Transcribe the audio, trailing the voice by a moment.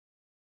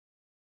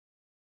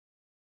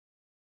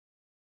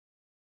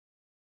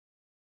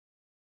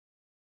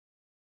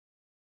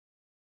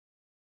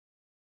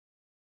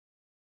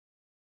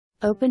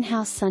Open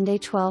house Sunday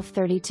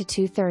 12:30 to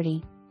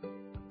 2:30.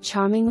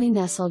 Charmingly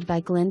nestled by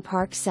Glen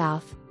Park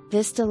South,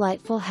 this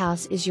delightful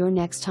house is your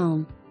next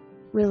home.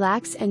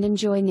 Relax and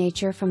enjoy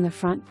nature from the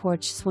front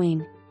porch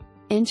swing.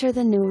 Enter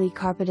the newly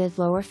carpeted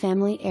lower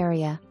family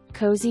area,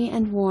 cozy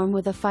and warm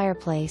with a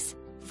fireplace,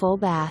 full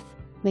bath,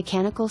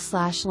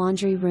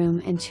 mechanical/laundry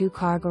room and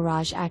 2-car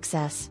garage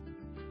access.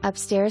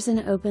 Upstairs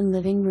an open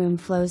living room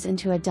flows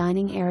into a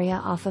dining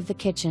area off of the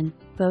kitchen,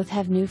 both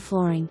have new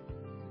flooring.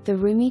 The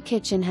roomy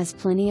kitchen has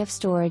plenty of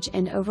storage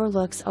and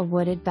overlooks a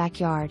wooded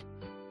backyard.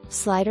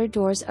 Slider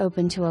doors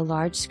open to a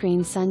large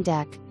screen sun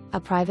deck, a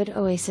private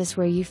oasis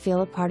where you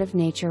feel a part of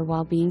nature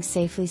while being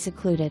safely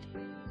secluded.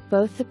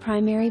 Both the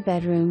primary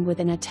bedroom with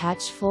an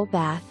attached full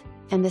bath,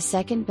 and the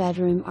second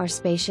bedroom are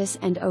spacious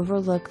and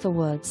overlook the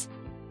woods.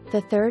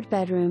 The third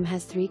bedroom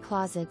has 3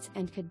 closets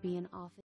and could be an office.